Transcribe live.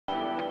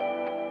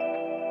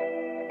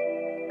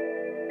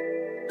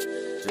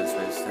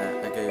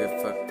I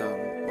get fucked up.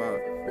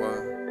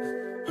 What?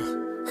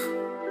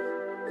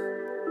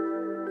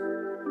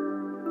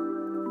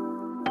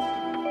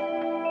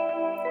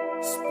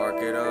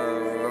 Spark it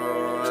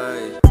up,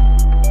 hey.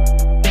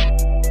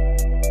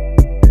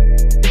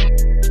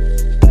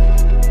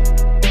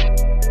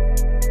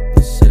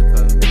 This shit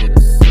put me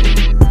to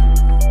sleep.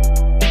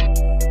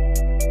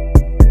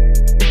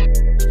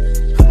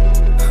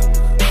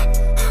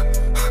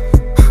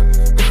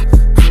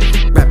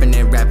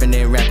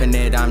 Rapping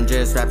it, I'm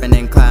just rapping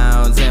in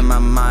clouds. And my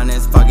mind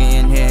is foggy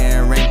in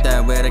here. Ain't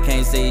that weird, I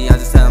can't see. I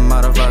just tell them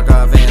motherfuck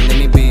off and leave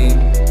me be.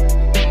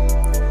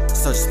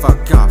 So just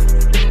fuck off,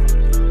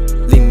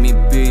 leave me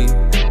be.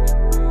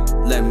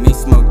 Let me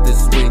smoke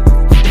this weed.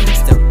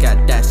 Still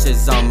got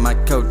dashes on my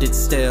coat, it's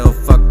still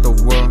fuck the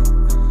world.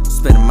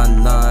 Spitting my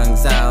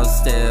lungs out,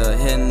 still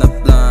hitting the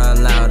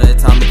blunt loud.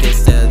 Atomic is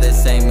still the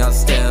same, y'all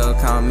still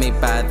call me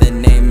by the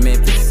name. If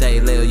you say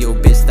Lil, you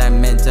bitch, that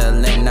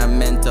mental ain't not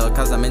mental,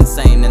 cause I'm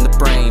insane in the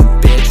brain,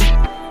 bitch.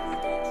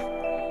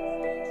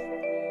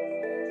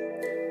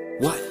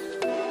 What?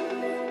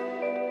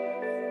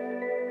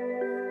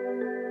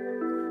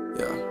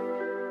 Yeah.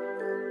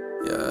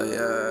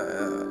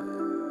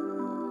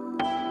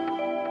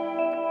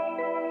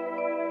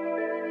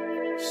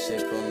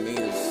 Shit put me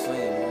to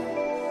sleep, man.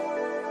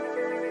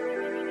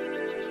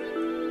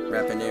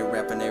 Rapping it.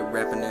 Rapping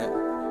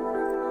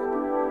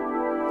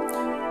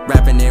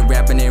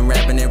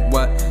it,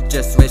 what?